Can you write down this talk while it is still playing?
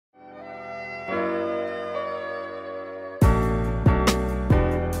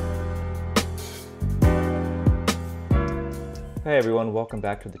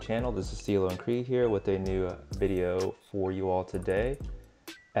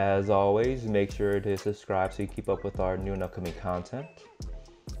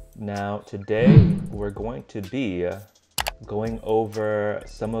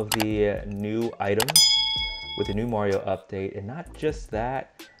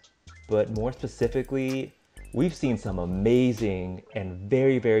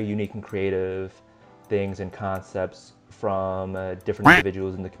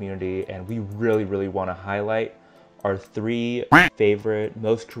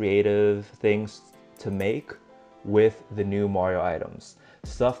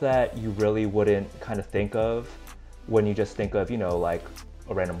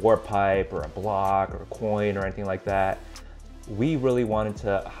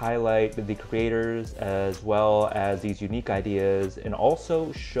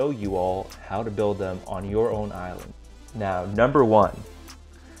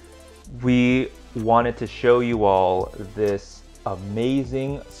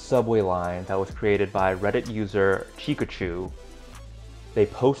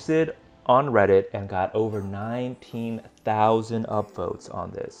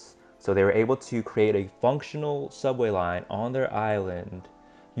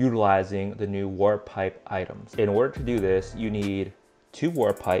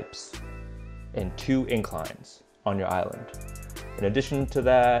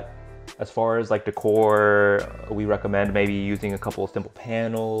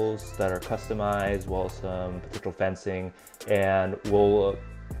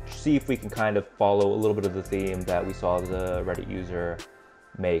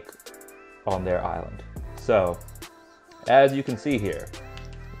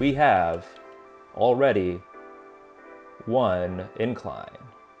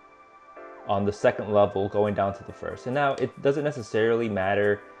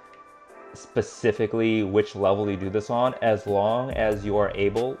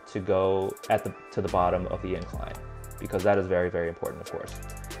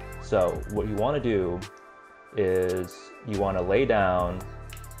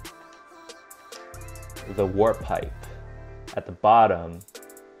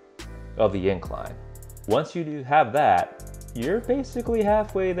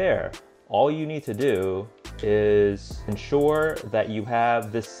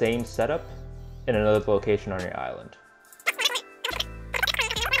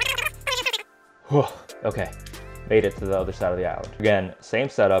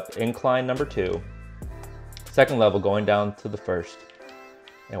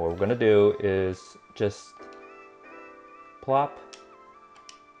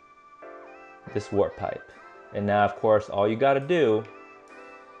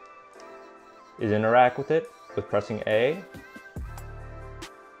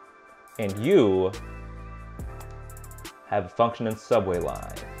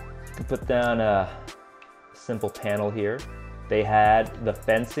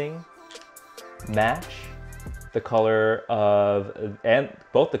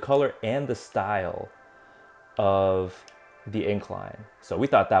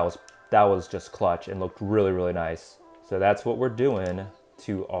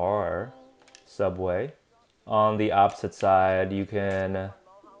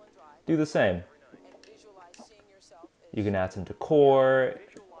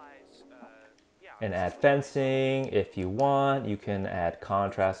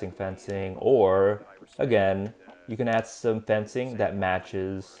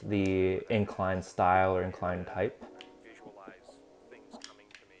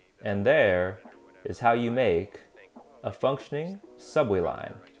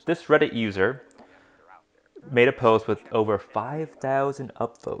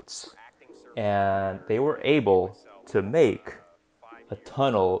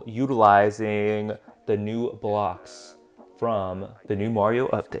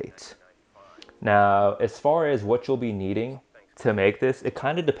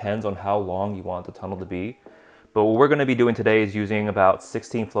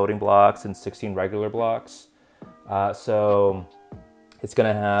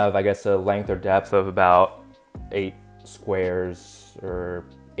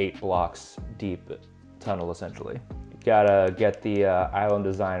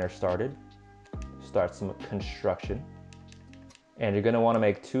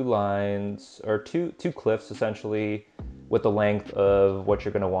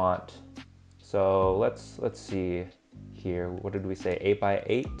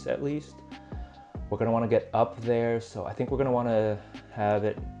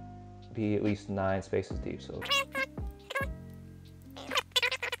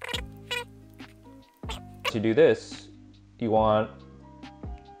to do this, you want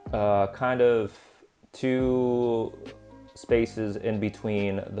kind of 2 spaces in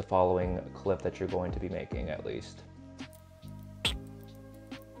between the following clip that you're going to be making at least.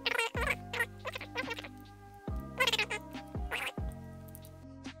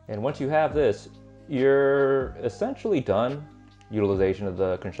 And once you have this, you're essentially done utilization of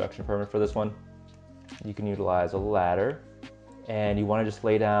the construction permit for this one. You can utilize a ladder, and you want to just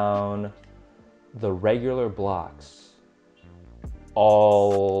lay down the regular blocks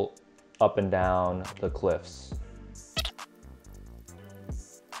all up and down the cliffs.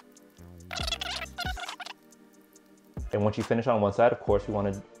 And once you finish on one side, of course, you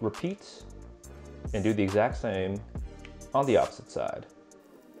want to repeat and do the exact same on the opposite side.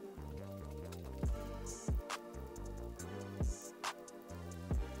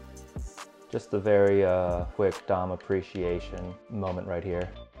 Just a very quick Dom appreciation moment right here.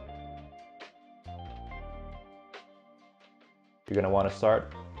 You're gonna want to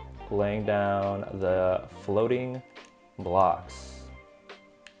start laying down the floating blocks.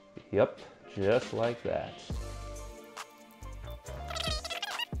 Yep, just like that.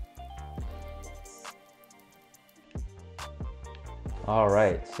 All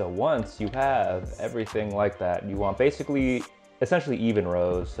right, so once you have everything like that, you want basically essentially even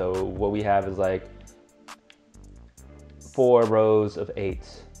rows. So what we have is like 4 rows of 8,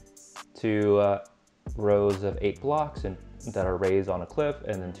 2 rows of 8 blocks and that are raised on a cliff,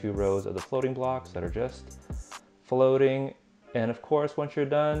 and then 2 rows of the floating blocks that are just floating. And of course, once you're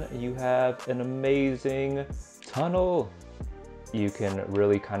done, you have an amazing tunnel. You can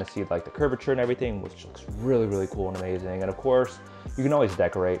really kind of see like the curvature and everything, which looks really, really cool and amazing. And of course, you can always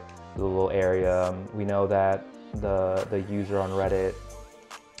decorate the little area. We know that the user on Reddit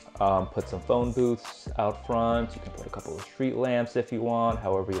put some phone booths out front. You can put a couple of street lamps if you want,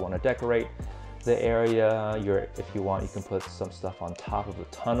 however you want to decorate the area. If you want, you can put some stuff on top of the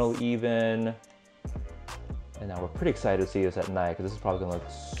tunnel even. And now we're pretty excited to see this at night, because this is probably gonna look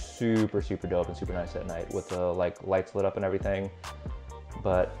super, super dope and super nice at night with the like lights lit up and everything.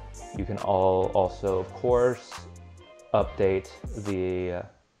 But you can also, of course, update the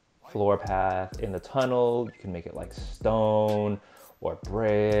floor path in the tunnel. You can make it like stone or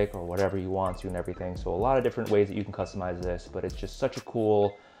brick or whatever you want to and everything. So a lot of different ways that you can customize this, but it's just such a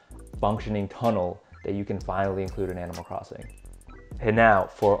cool functioning tunnel that you can finally include in Animal Crossing. And now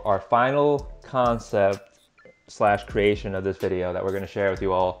for our final concept / creation of this video that we're going to share with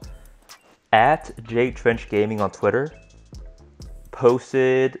you all. At Trench Gaming on Twitter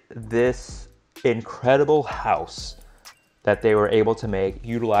posted this incredible house that they were able to make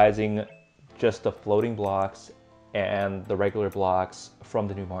utilizing just the floating blocks and the regular blocks from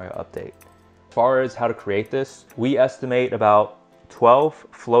the new Mario update. As far as how to create this, we estimate about 12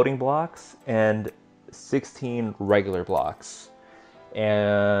 floating blocks and 16 regular blocks.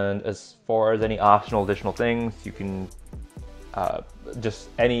 And as far as any optional additional things, you can just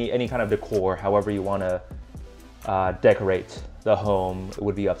any kind of decor, however you want to decorate the home, it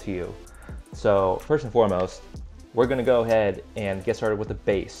would be up to you. So first and foremost, we're gonna go ahead and get started with the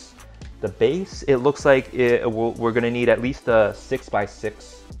base. The base, it looks like we're gonna need at least a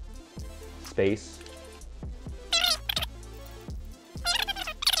 6x6 space.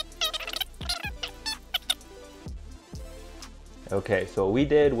 Okay, so what we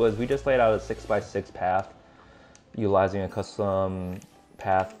did was we just laid out a 6x6 path, utilizing a custom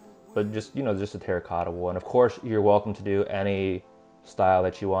path, but just, you know, just a terracotta one. Of course, you're welcome to do any style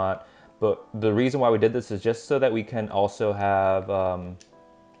that you want, but the reason why we did this is just so that we can also have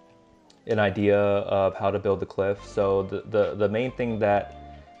an idea of how to build the cliff. So the main thing that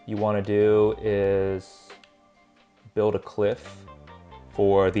you want to do is build a cliff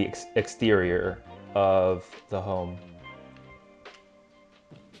for the exterior of the home.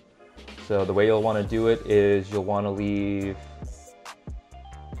 So the way you'll want to do it is you'll want to leave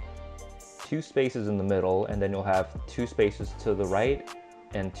 2 spaces in the middle, and then you'll have 2 spaces to the right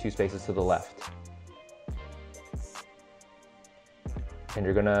and 2 spaces to the left. And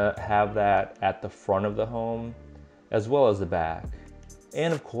you're gonna have that at the front of the home as well as the back.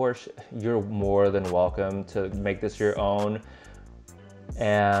 And of course, you're more than welcome to make this your own.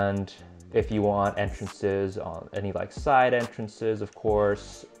 And if you want entrances on any like side entrances, of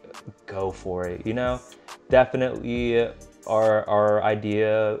course, go for it. You know, definitely our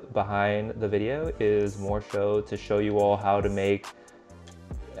idea behind the video is more so to show you all how to make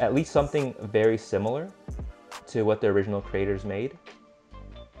at least something very similar to what the original creators made.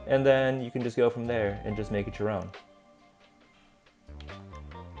 And then you can just go from there and just make it your own.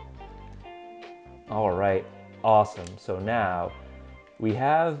 All right, awesome. So now we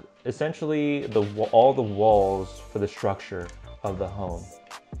have essentially all the walls for the structure of the home.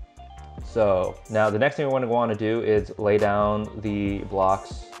 So now the next thing we're going to want to do is lay down the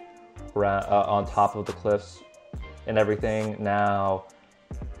blocks around, on top of the cliffs and everything. Now,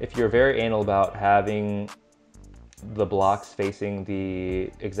 if you're very anal about having the blocks facing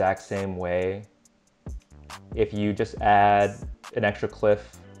the exact same way, if you just add an extra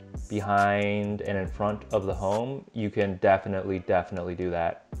cliff behind and in front of the home, you can definitely do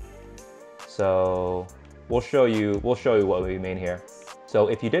that. So we'll show you what we mean here. So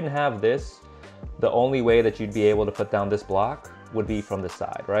if you didn't have this, the only way that you'd be able to put down this block would be from the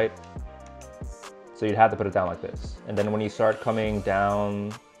side, right? So you'd have to put it down like this. And then when you start coming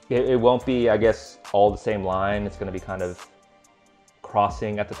down, it won't be, I guess, all the same line. It's gonna be kind of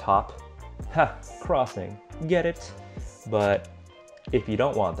crossing at the top. Ha, crossing, get it? But if you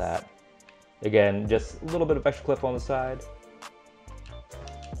don't want that, again, just a little bit of extra cliff on the side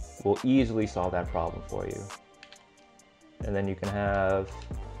will easily solve that problem for you. And then you can have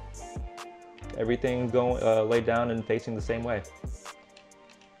everything going laid down and facing the same way.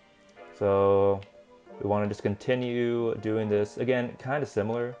 So we want to just continue doing this, again, kind of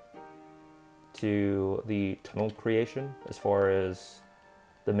similar to the tunnel creation as far as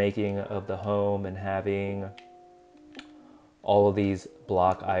the making of the home and having all of these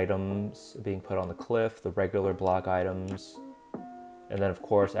block items being put on the cliff, the regular block items. And then of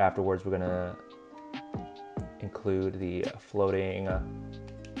course afterwards we're gonna include the floating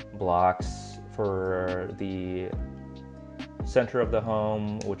blocks for the center of the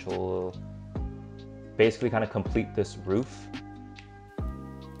home, which will basically kind of complete this roof.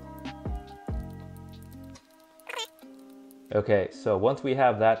 Okay, so once we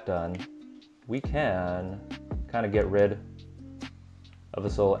have that done, we can kind of get rid of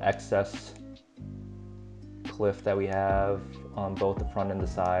this little excess cliff that we have on both the front and the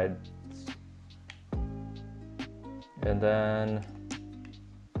sides. And then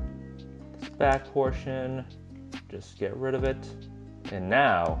this back portion, just get rid of it. And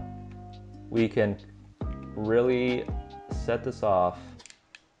now we can really set this off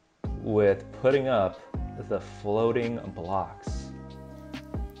with putting up the floating blocks.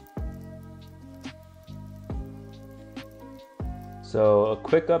 So a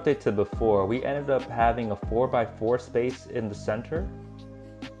quick update to before, we ended up having a 4x4 space in the center.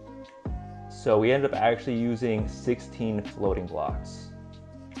 So we ended up actually using 16 floating blocks.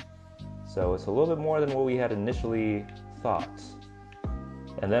 So it's a little bit more than what we had initially thought.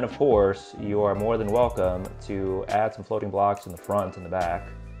 And then of course, you are more than welcome to add some floating blocks in the front and the back.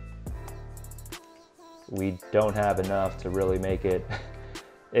 We don't have enough to really make it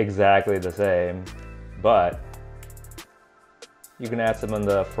exactly the same, but you can add some on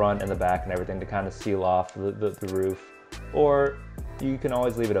the front and the back and everything to kind of seal off the roof, or you can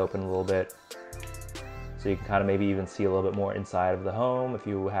always leave it open a little bit. So you can kind of maybe even see a little bit more inside of the home if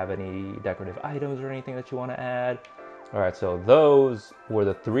you have any decorative items or anything that you want to add. All right, so those were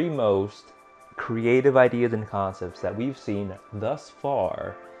the 3 most creative ideas and concepts that we've seen thus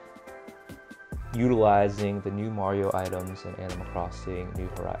far utilizing the new Mario items in Animal Crossing New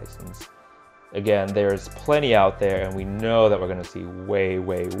Horizons. Again, there's plenty out there, and we know that we're going to see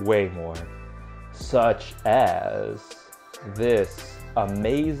way more, such as this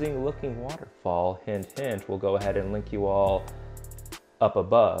amazing looking waterfall. Hint, hint. We'll go ahead and link you all up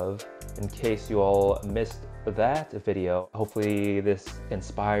above in case you all missed that video. Hopefully this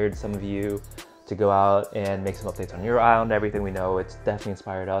inspired some of you to go out and make some updates on your island. Everything we know, it's definitely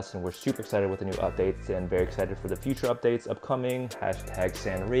inspired us, and we're super excited with the new updates and very excited for the future updates upcoming. Hashtag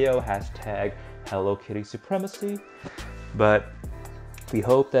Sanrio, hashtag Hello Kitty Supremacy. But we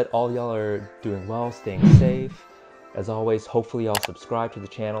hope that all y'all are doing well, staying safe. As always, hopefully y'all subscribe to the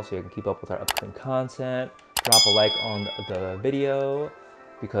channel so you can keep up with our upcoming content. Drop a like on the video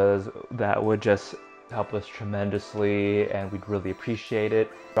because that would just help us tremendously and we'd really appreciate it.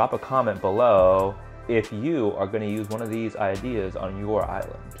 Drop a comment below if you are going to use one of these ideas on your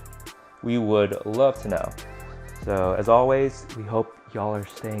island. We would love to know. So as always, we hope y'all are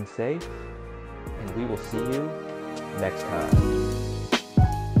staying safe and we will see you next time.